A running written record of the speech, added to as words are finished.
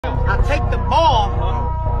I take the ball,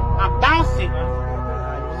 I bounce it,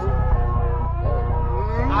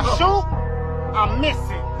 I shoot, I miss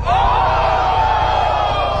it.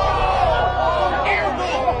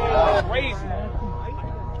 Crazy.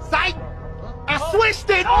 Psych, I switched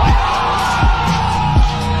it.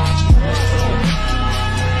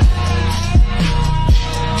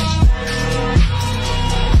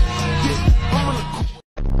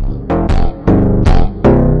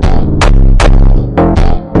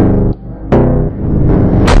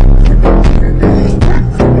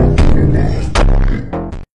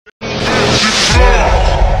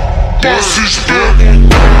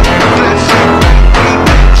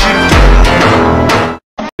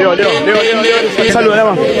 Leo,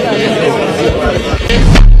 saludamos.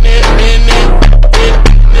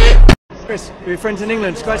 Chris, we're friends in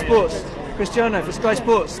England, Sky Sports. Cristiano for Sky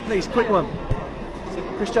Sports, please, quick one.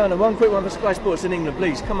 Cristiano, one quick one for Sky Sports in England,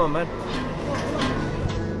 please, come on, man.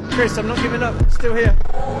 Chris, I'm not giving up, still here.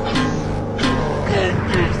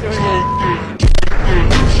 Still here.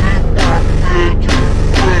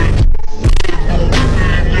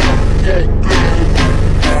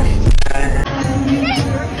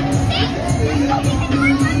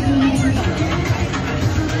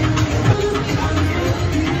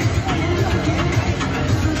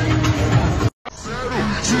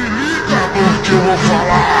 Que eu vou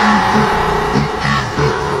falar.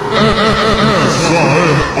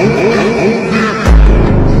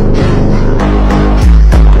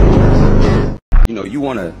 You know, you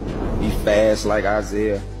want to be fast like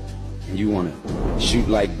Isaiah, and you want to shoot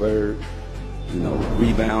like Bird, you know,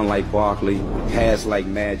 rebound like Barkley, pass like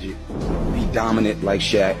Magic, be dominant like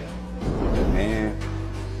Shaq. Man,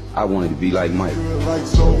 I wanted to be like Mike. Like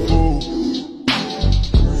soul food.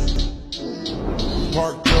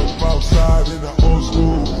 Parked up outside in the old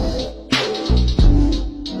school.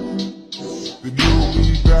 The new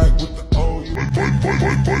me back with the old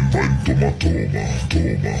you.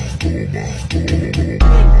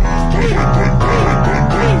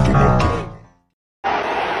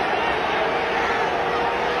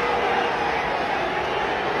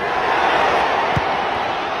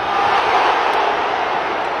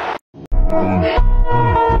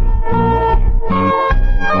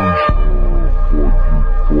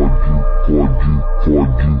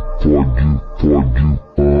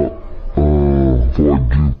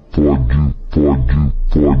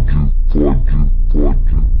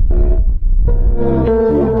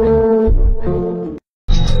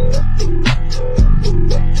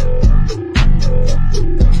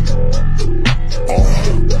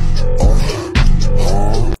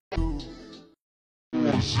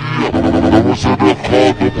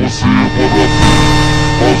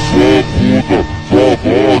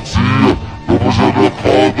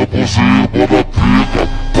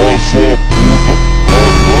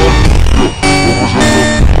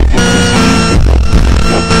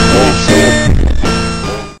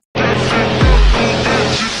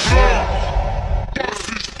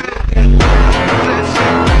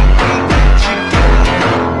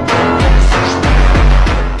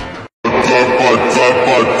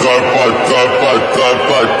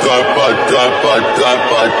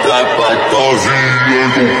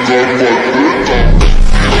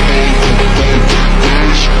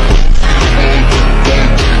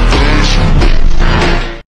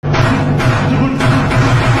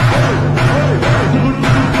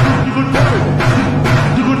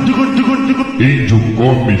 Índio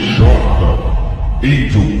come chota,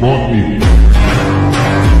 índio come.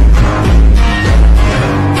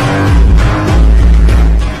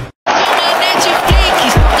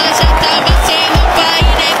 Netflix, nós já tava sem roupa e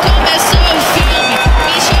nem começou o filme.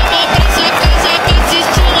 Me chamou pra sua casa pra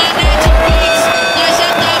assistir na Netflix. Nós já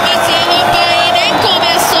tava sem roupa e nem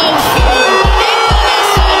começou o filme. Nem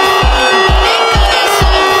começou o filme, nem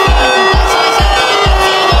começou o filme. Nós já tava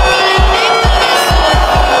sem roupa e nem começou o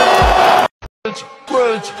filme.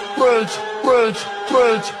 Frente, frente, frente,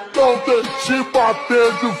 frente, não deixe bater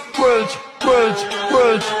de frente, frente,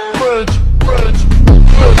 frente, frente, frente,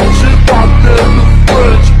 deixe bater de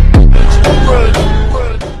frente, frente, frente.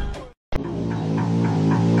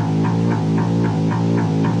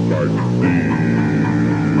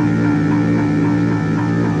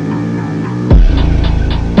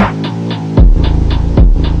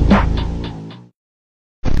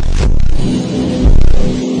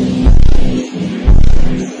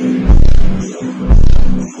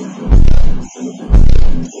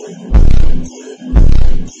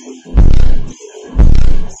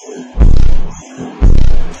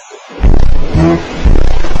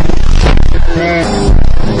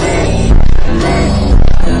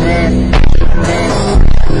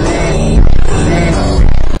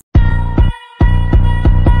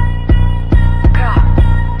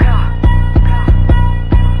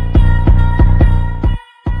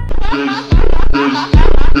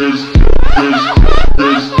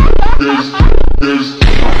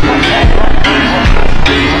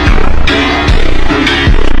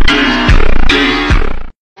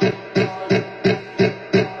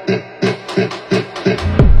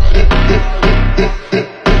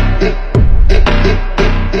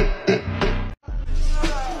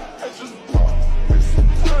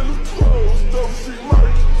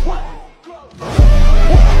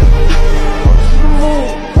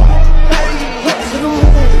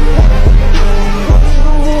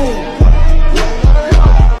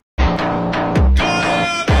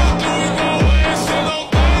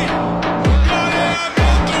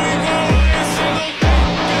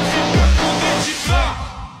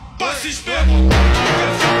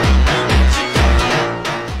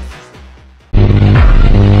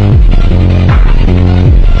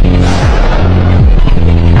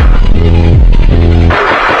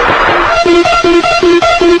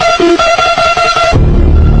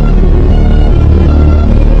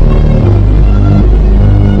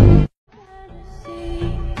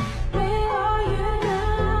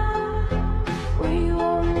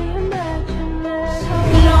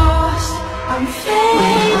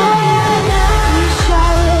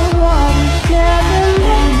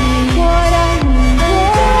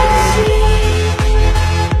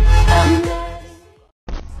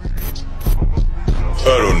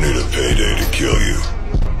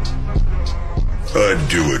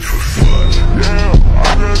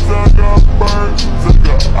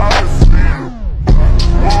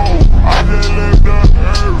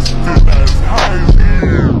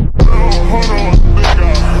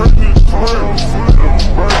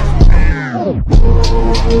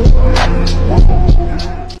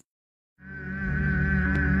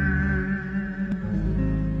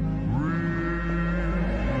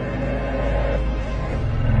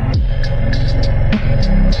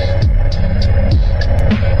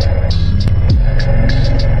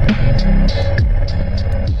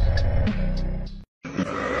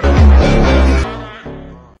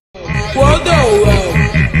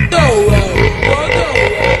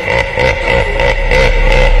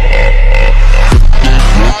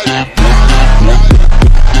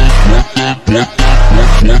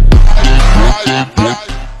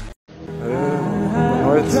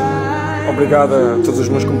 obrigado a todos os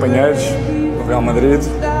meus companheiros do Real Madrid,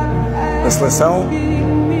 da seleção,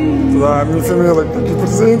 toda a minha família que está aqui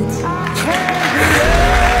presente.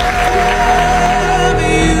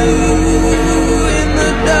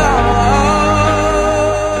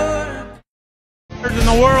 In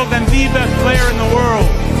the world and the best player in the world,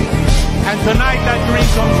 and tonight that dream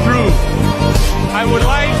comes true. I would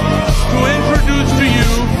like to introduce to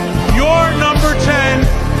you your number 10,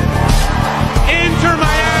 Inter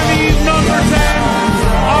Miami's number 10,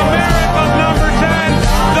 America's number 10,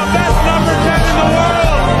 the best number 10 in the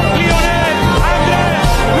world, Lionel Andres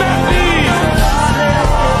Messi.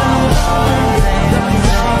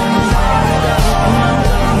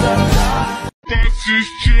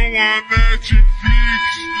 Assistiu a Netflix,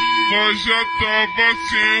 nós já tava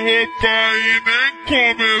sem roupa e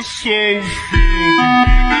nem começou o filme,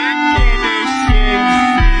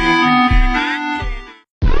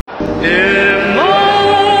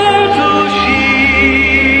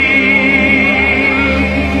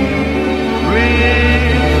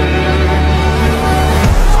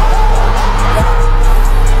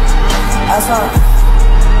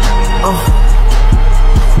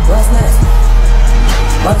 What's next?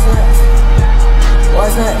 What's next?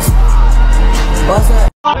 What's next? What's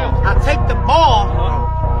next? I take the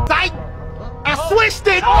ball, sight, I switched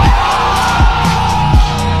it.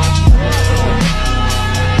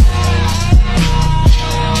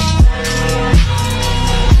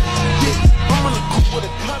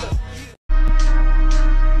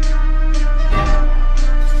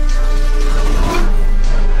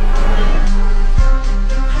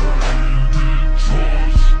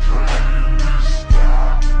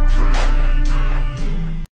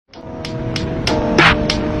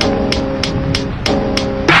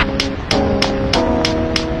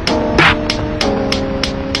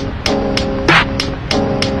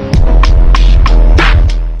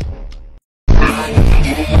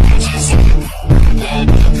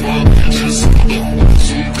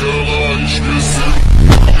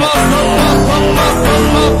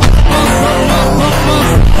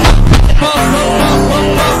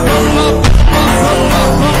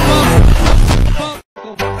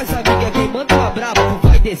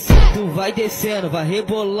 Tu vai descendo, vai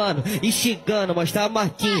rebolando, instigando, mostra a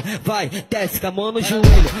marquinha. Vai, desce com a mão no joelho,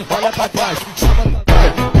 olha pra trás, chama tua pai,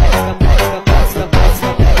 pesca, pesca, pesca, pesca,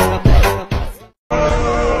 pesca, pesca, pesca.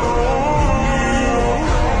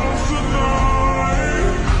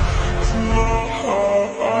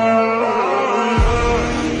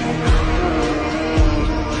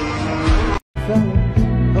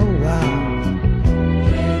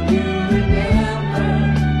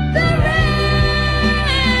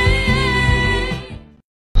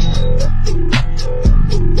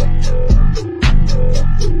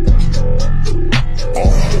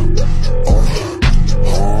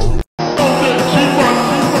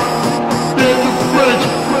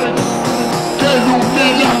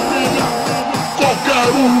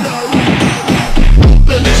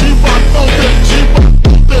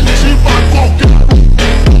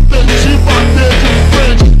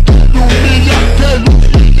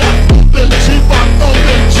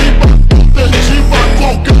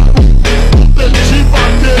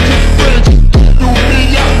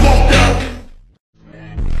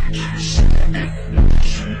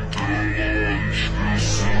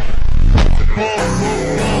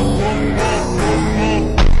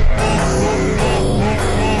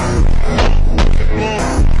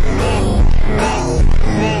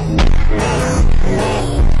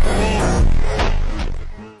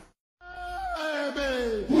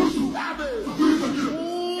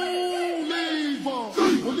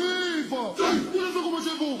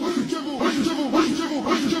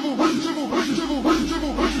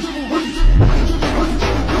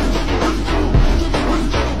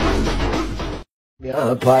 Me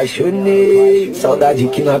apaixonei, saudade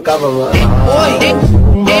que não acaba mais.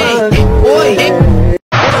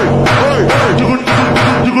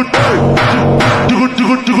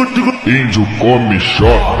 Índio come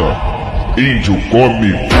xota, índio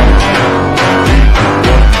come.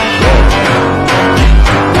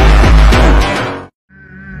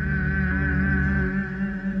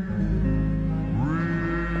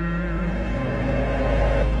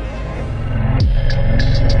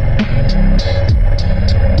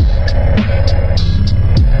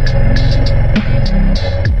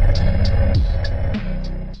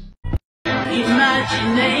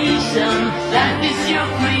 Imagination, that is your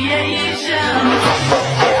creation.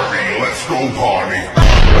 Let's go party.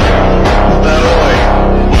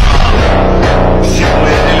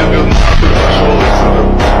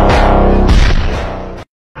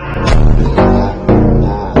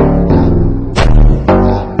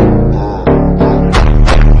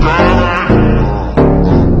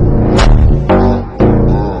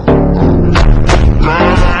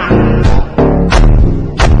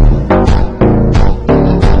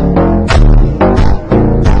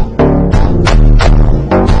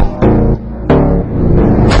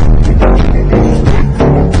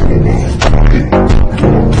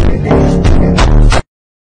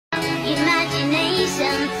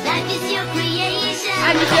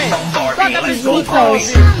 let's go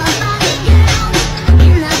party.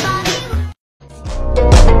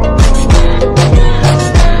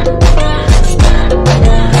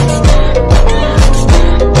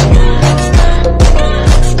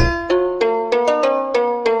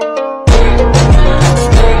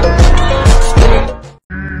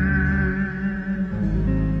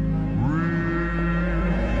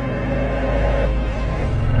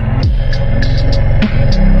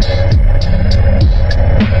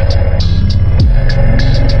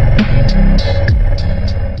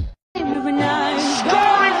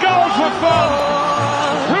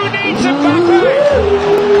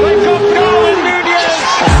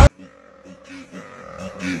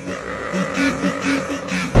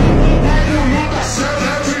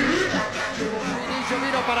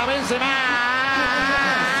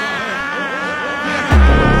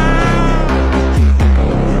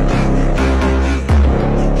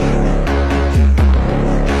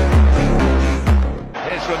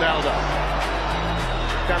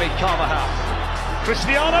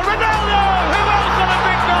 Cristiano Ronaldo! Who else on a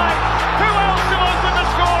big night? Who else to open the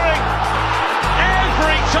scoring?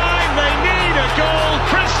 Every time they need a goal,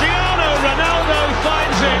 Cristiano Ronaldo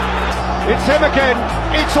finds it. It's him again.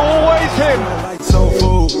 It's always him. Like soul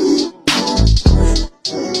food.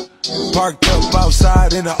 Parked up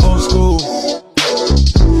outside in the old school.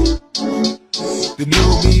 The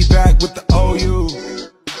new me back with the OU.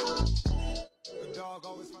 The dog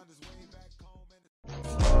always finds his way back home.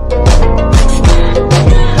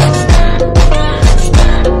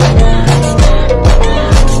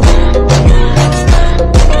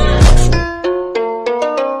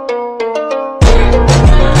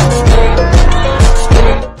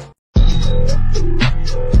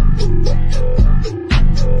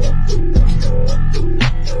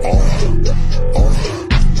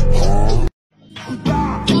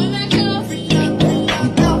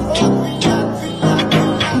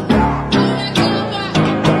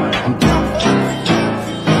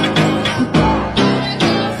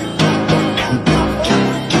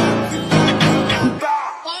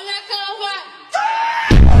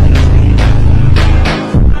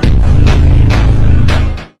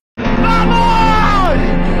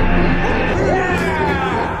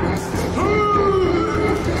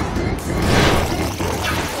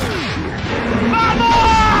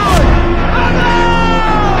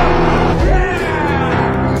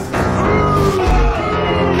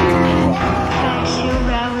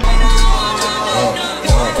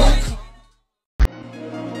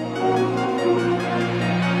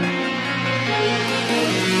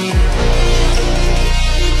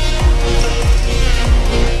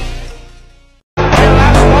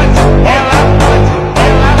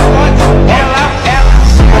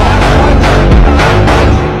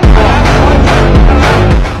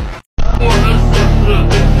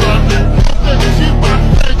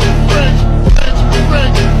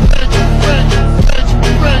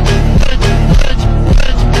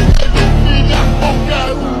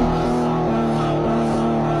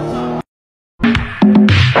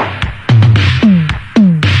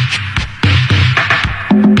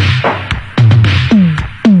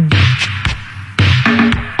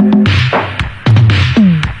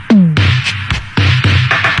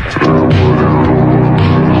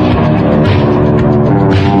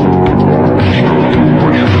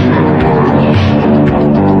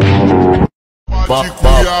 De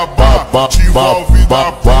Cuiabá, te envolve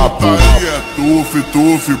na putaria. Tuf,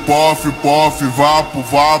 tuf, pof, pof, vapo,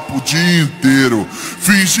 vapo o dia inteiro.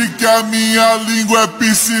 Finge que a minha língua é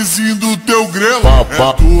piscizinho do teu grelo. É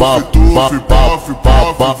tuf, tuf, pof,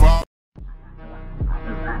 pof, vapo.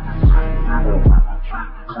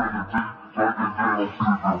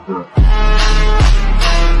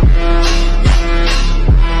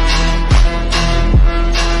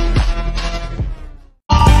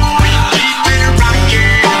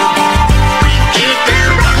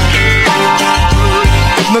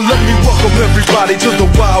 Now let me welcome everybody to the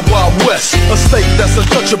Wild Wild West, a state that's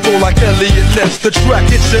untouchable like Elliot Ness. The track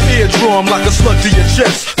hits your eardrum like a slug to your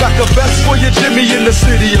chest, like a vest for your Jimmy in the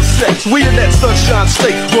city of sex. We in that sunshine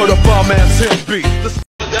state where the bomb ass hip beat.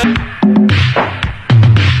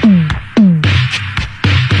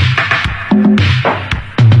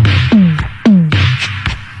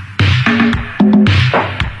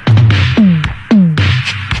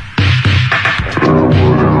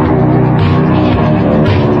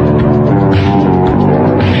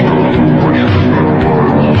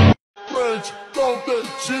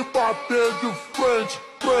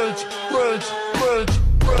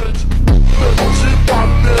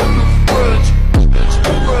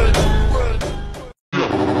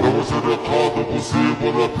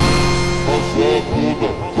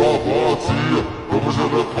 Você,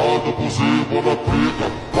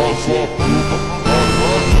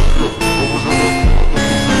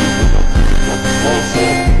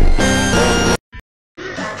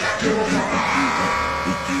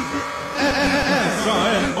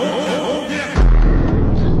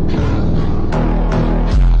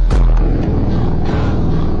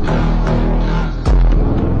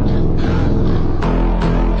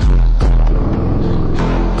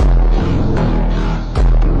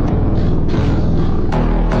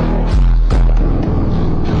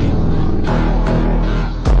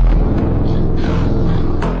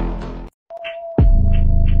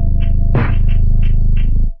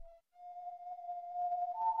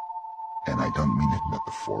 And I don't mean it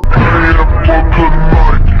metaphorically.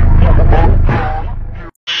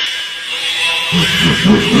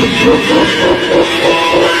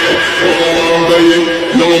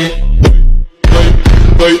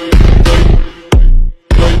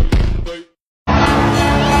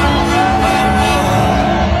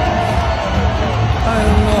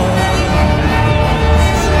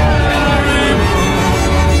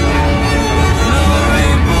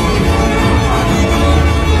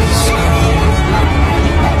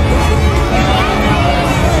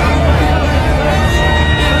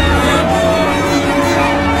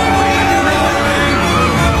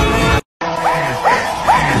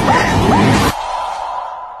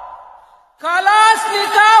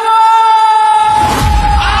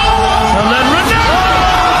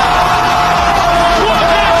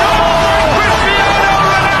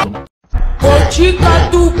 Te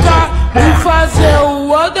catucar e fazer o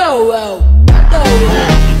Wonderwell.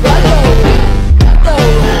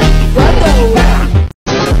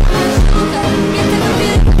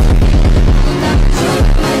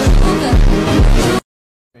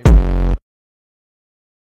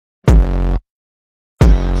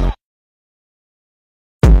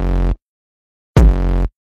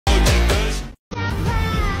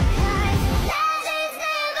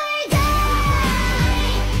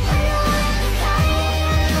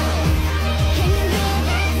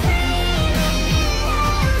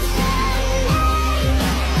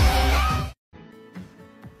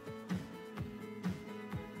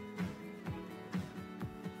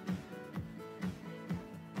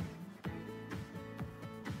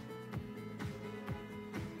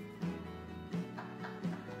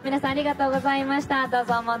皆さんありがとうございました。どう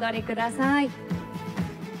ぞお戻りください。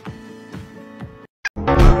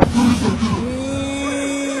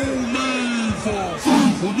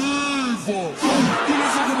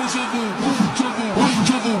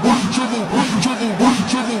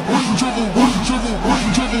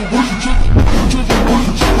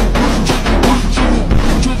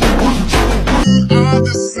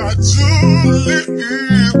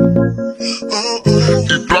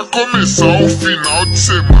E pra começar o final de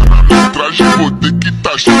semana, na traje vou ter que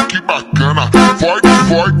tá chique bacana. Forte,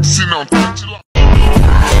 forte, se não tá de lá.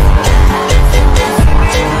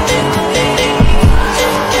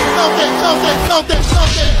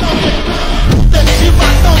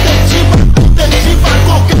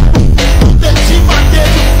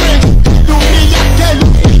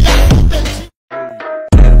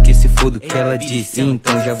 Quero que se foda o que ela disse,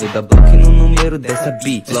 então já vou dar bloco no número dessa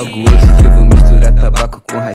beat. Logo hoje eu vou misturar tabaco com